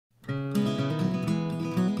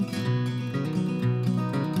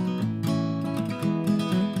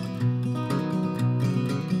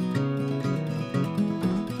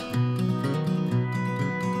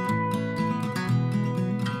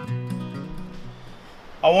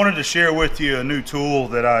I wanted to share with you a new tool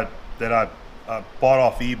that I bought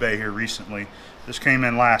off eBay here recently. This came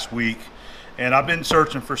in last week, and I've been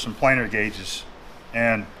searching for some planer gauges,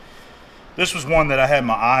 and this was one that I had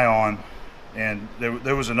my eye on, and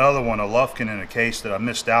there was another one, a Lufkin in a case, that I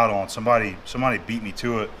missed out on. Somebody beat me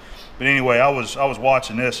to it. But anyway, I was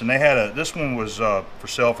watching this, and they had this one was for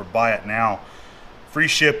sale for buy it now, free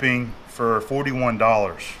shipping for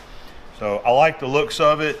 $41. So I like the looks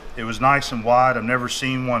of it. It was nice and wide. I've never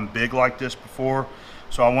seen one big like this before,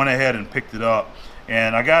 so I went ahead and picked it up.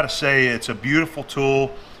 And I gotta say, it's a beautiful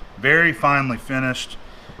tool, very finely finished.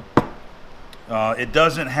 It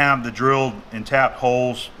doesn't have the drilled and tapped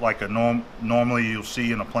holes like normally you'll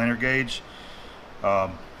see in a planer gauge,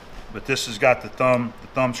 but this has got the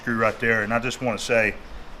thumb screw right there. And I just want to say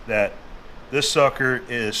that this sucker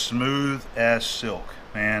is smooth as silk,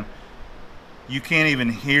 man. You can't even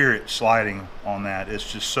hear it sliding on that. It's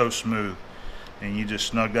just so smooth, and you just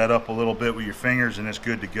snug that up a little bit with your fingers and it's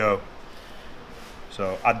good to go.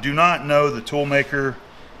 So I do not know the tool maker,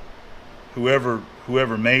 whoever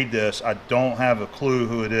made this. I don't have a clue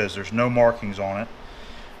who it is. There's no markings on it.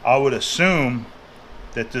 I would assume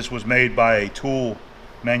that this was made by a tool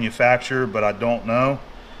manufacturer, but I don't know.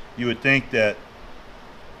 You would think that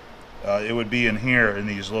it would be in here in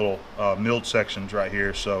these little milled sections right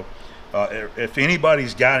here. So if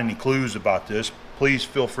anybody's got any clues about this, please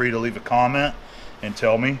feel free to leave a comment and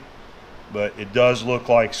tell me. But it does look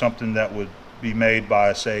like something that would be made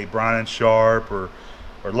by, say, Bryan & Sharp or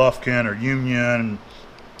Lufkin or Union.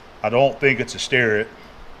 I don't think it's a Starrett,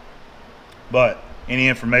 but any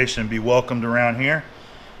information would be welcomed around here.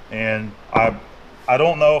 And I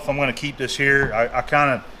don't know if I'm going to keep this here. I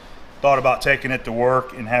kind of thought about taking it to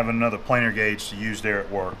work and having another planer gauge to use there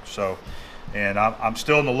at work. So, and I'm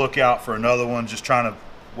still on the lookout for another one, just trying to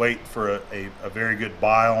wait for a very good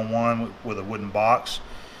buy on one with a wooden box,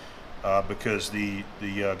 because the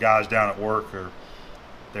guys down at work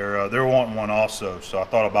they're wanting one also. So I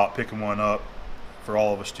thought about picking one up for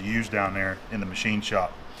all of us to use down there in the machine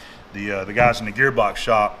shop. The guys in the gearbox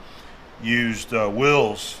shop used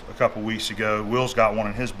Will's a couple weeks ago. Will's got one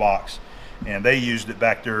in his box, and they used it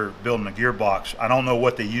back there building a gearbox. I don't know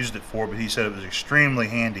what they used it for, but he said it was extremely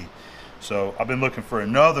handy. So I've been looking for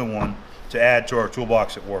another one to add to our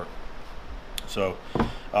toolbox at work. So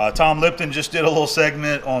Tom Lipton just did a little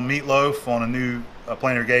segment on Meatloaf on a new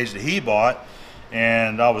planer gauge that he bought,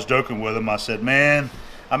 and I was joking with him. I said, man,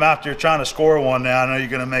 I'm out there trying to score one now. I know you're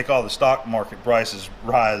going to make all the stock market prices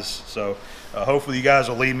rise. So hopefully you guys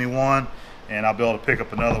will leave me one, and I'll be able to pick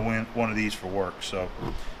up another one of these for work. So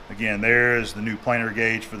again, there's the new planer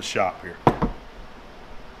gauge for the shop here.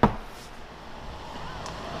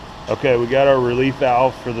 Okay, we got our relief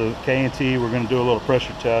valve for the K&T. We're going to do a little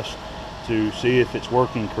pressure test to see if it's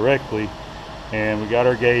working correctly. And we got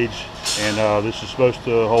our gauge, and this is supposed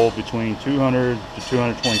to hold between 200 to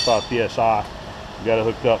 225 psi. We got it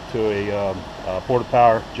hooked up to a porta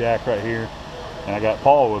power jack right here, and I got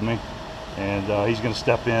Paul with me, and he's going to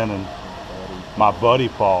step in, and my buddy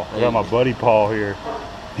Paul. I got my buddy Paul here.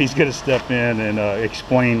 He's going to step in and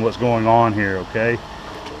explain what's going on here. Okay,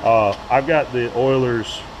 I've got the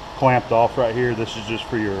oilers clamped off right here. This is just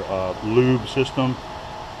for your lube system,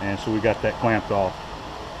 and so we got that clamped off.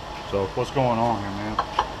 So what's going on here, man?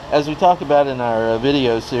 As we talked about in our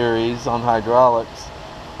video series on hydraulics,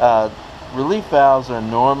 relief valves are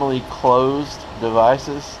normally closed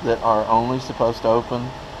devices that are only supposed to open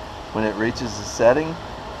when it reaches the setting.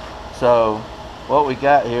 So what we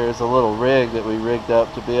got here is a little rig that we rigged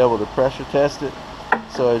up to be able to pressure test it.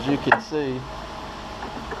 So as you can see,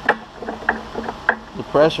 the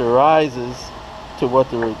pressure rises to what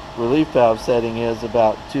the relief valve setting is,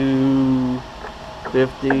 about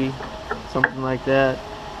 250, something like that.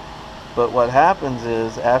 But what happens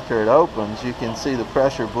is, after it opens, you can see the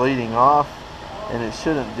pressure bleeding off, and it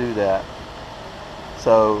shouldn't do that.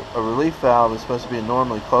 So a relief valve is supposed to be a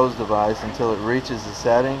normally closed device until it reaches the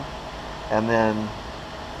setting, and then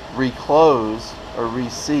reclose or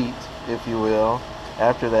reseat, if you will,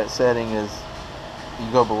 after that setting is, you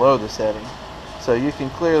go below the setting. So you can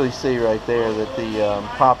clearly see right there that the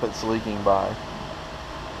poppet's leaking by.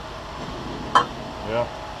 Yeah.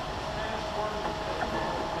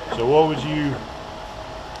 So what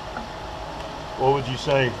would you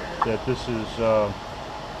say that this is a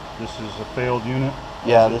failed unit?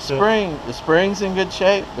 Yeah, the spring's in good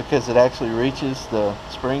shape because it actually reaches the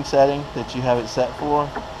spring setting that you have it set for,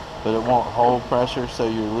 but it won't hold pressure, so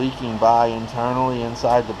you're leaking by internally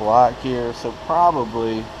inside the block here. So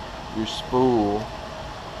probably your spool,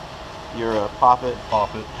 your poppet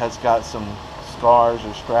has got some scars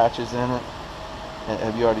or scratches in it.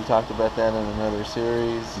 Have you already talked about that in another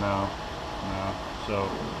series? No. So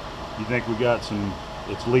you think we got some,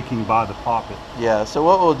 it's leaking by the poppet. Yeah, so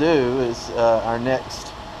what we'll do is our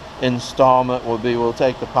next installment will be, we'll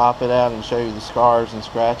take the poppet out and show you the scars and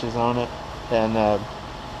scratches on it and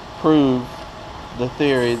prove the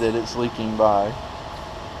theory that it's leaking by.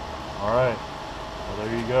 All right, well,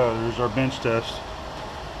 there you go. There's our bench test.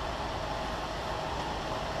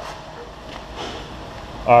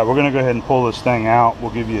 All right, we're gonna go ahead and pull this thing out.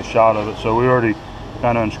 We'll give you a shot of it. So we already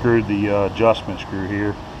kind of unscrewed the adjustment screw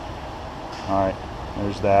here. All right,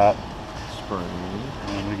 there's that Spring.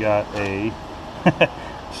 and we got a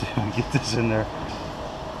see if I can get this in there.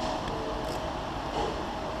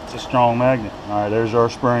 It's a strong magnet. All right, there's our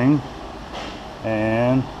spring,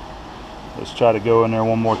 and let's try to go in there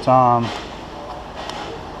one more time.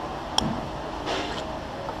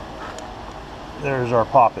 There's our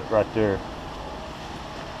poppet right there.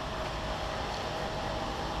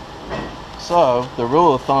 So the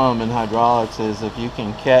rule of thumb in hydraulics is if you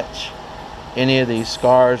can catch any of these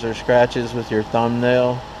scars or scratches with your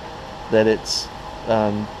thumbnail, that it's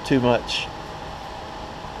too much,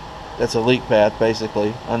 that's a leak path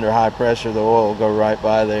basically. Under high pressure the oil will go right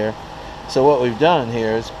by there. So what we've done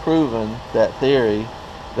here is proven that theory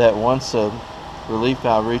that once a relief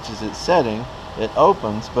valve reaches its setting, it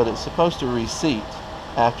opens, but it's supposed to reseat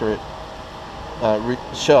after it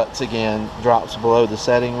shuts again, drops below the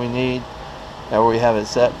setting we need, where we have it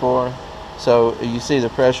set for. So you see the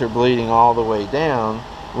pressure bleeding all the way down,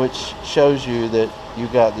 which shows you that you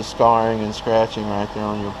got the scarring and scratching right there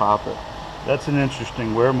on your poppet. That's an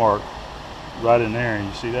interesting wear mark right in there.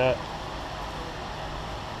 You see that?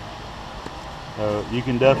 You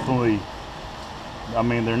can definitely, I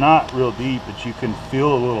mean, they're not real deep, but you can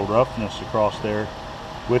feel a little roughness across there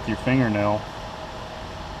with your fingernail.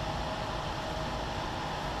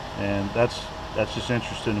 And that's just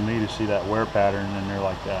interesting to me to see that wear pattern in there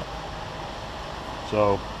like that.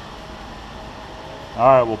 So, all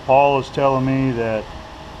right, well, Paul is telling me that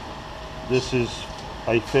this is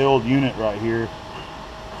a failed unit right here.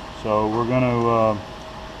 So we're gonna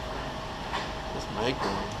Just make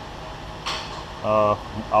them.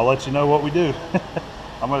 I'll let you know what we do.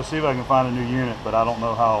 I'm gonna see if I can find a new unit, but I don't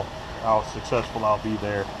know how successful I'll be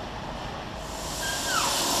there.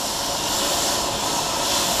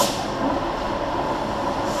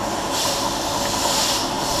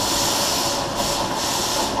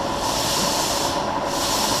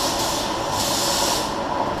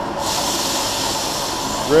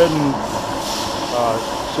 Threading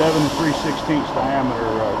 7 3/16 diameter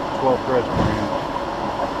 12 threads per inch,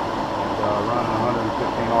 and running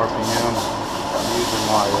 115 RPM. I'm using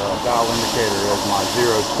my dial indicator as my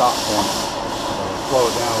zero stop point. Slow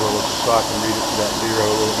it down a little so I can read it to that zero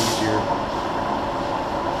a little easier.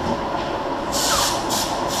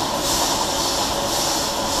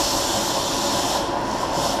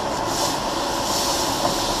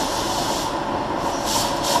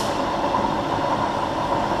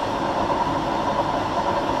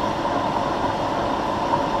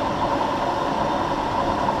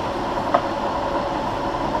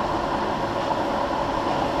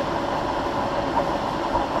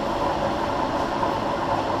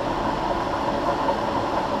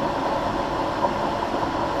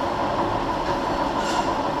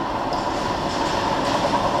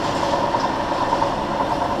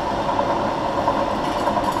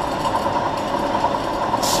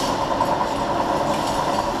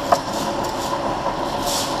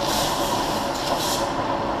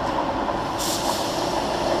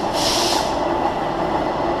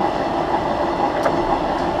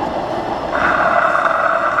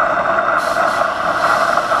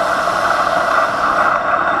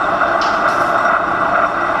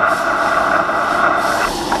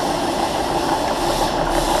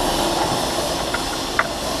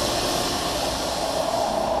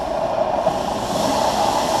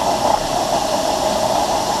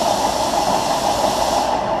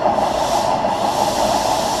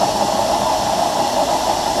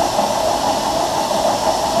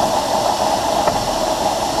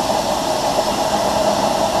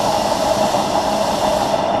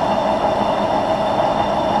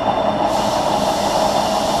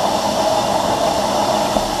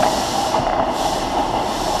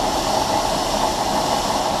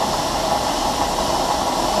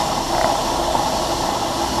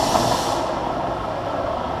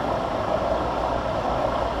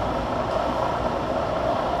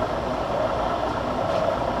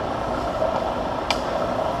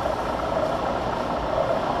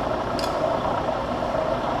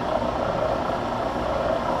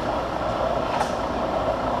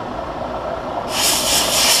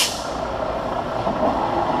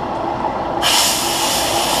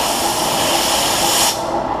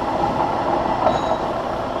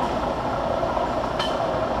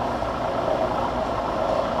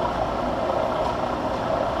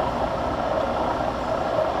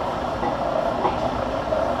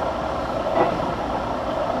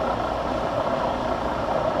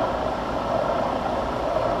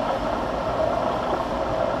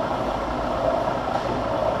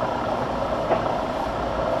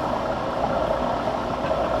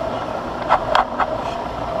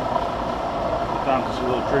 sometimes it's a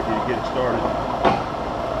little tricky to get it started.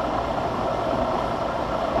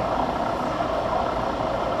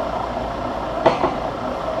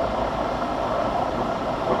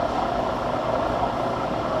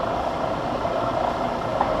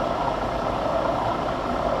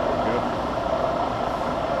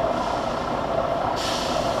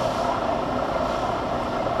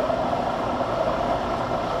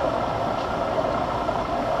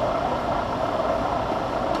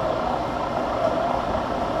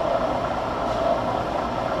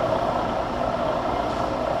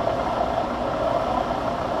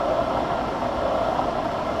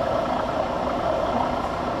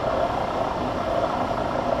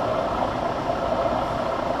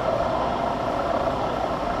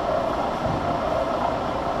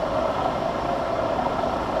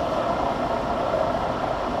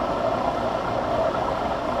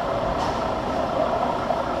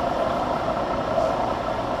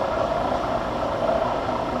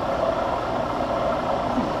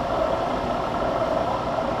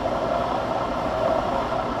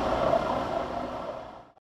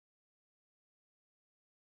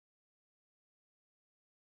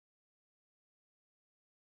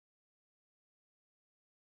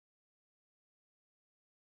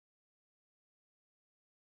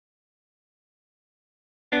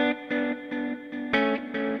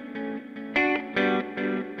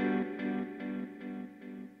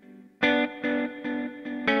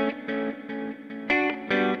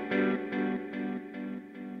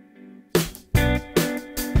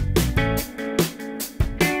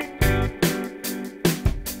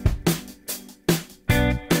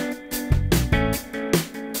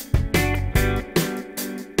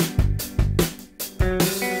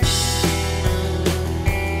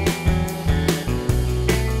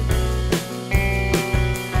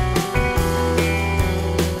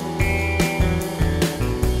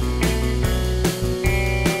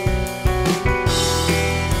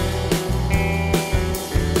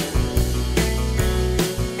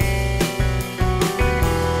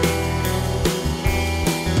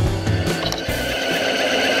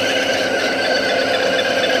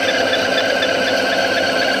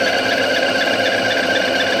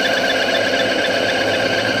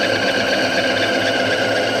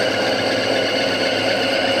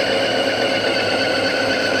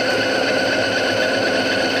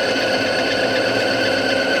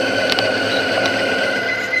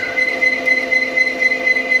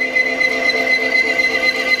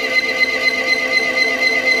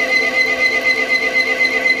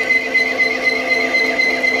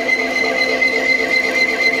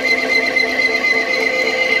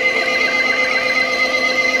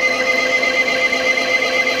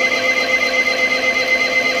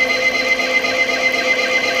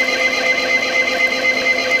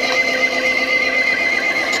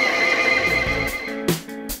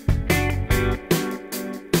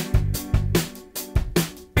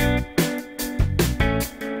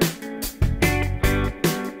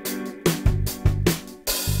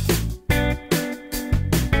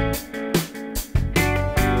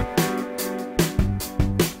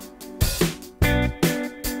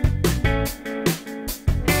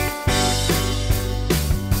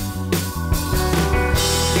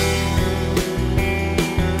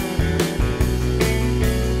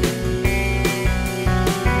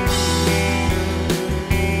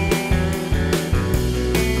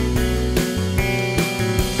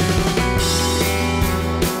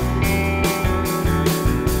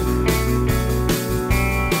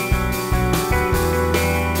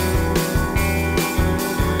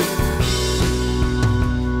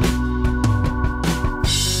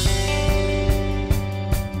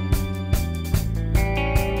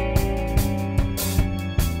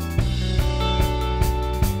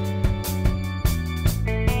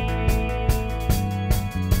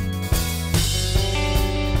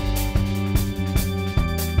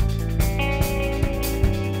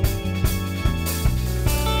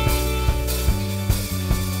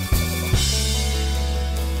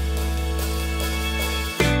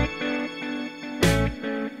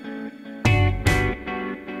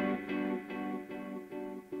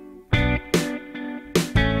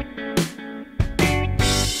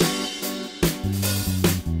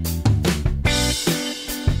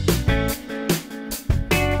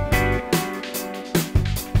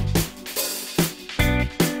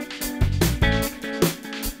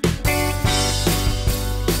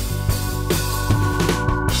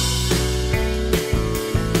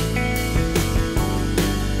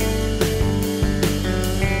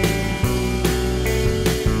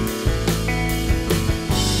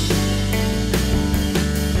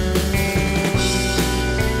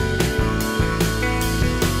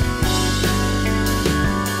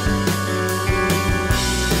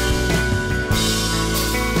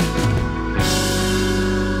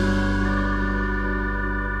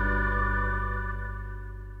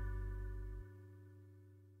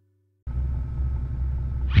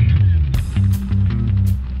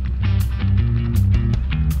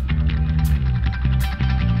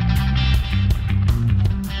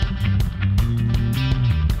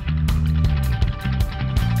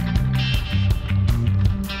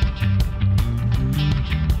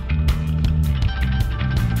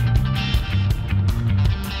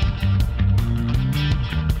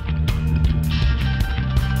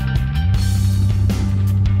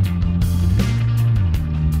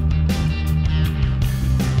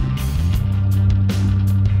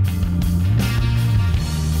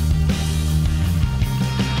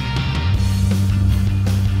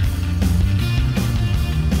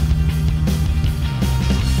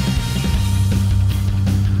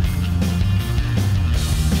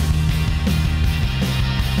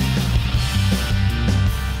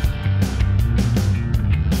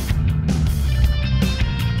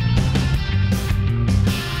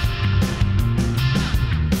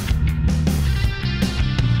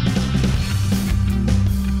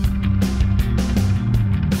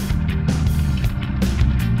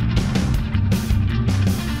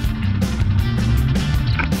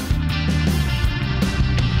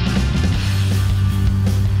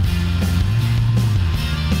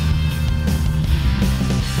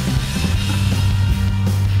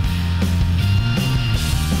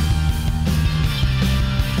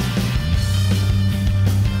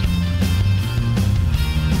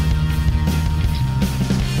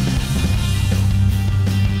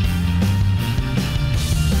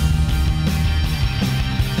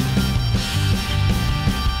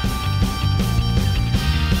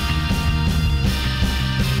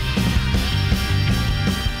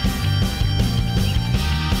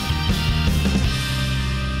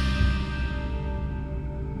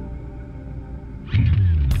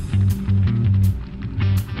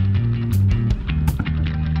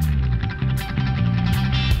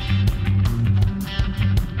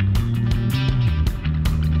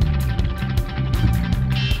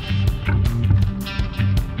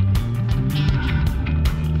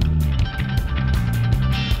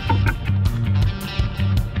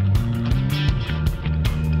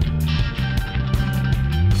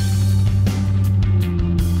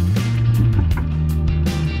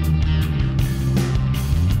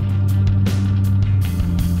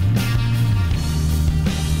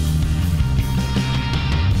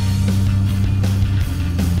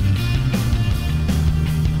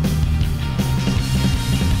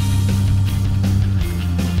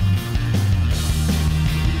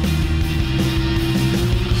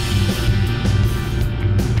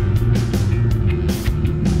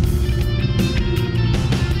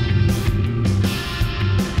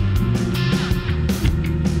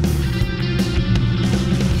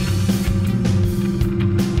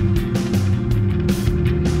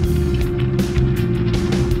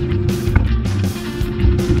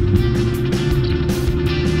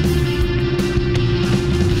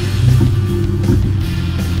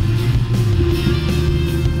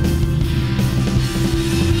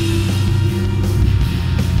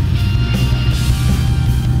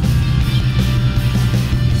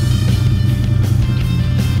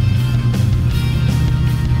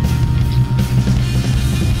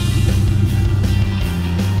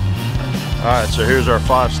 Alright, so here's our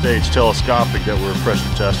 5-stage telescopic that we're pressure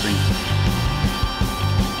testing.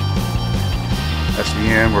 That's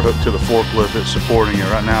the end. We're hooked to the forklift that's supporting it.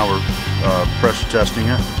 Right now we're pressure testing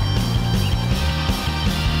it.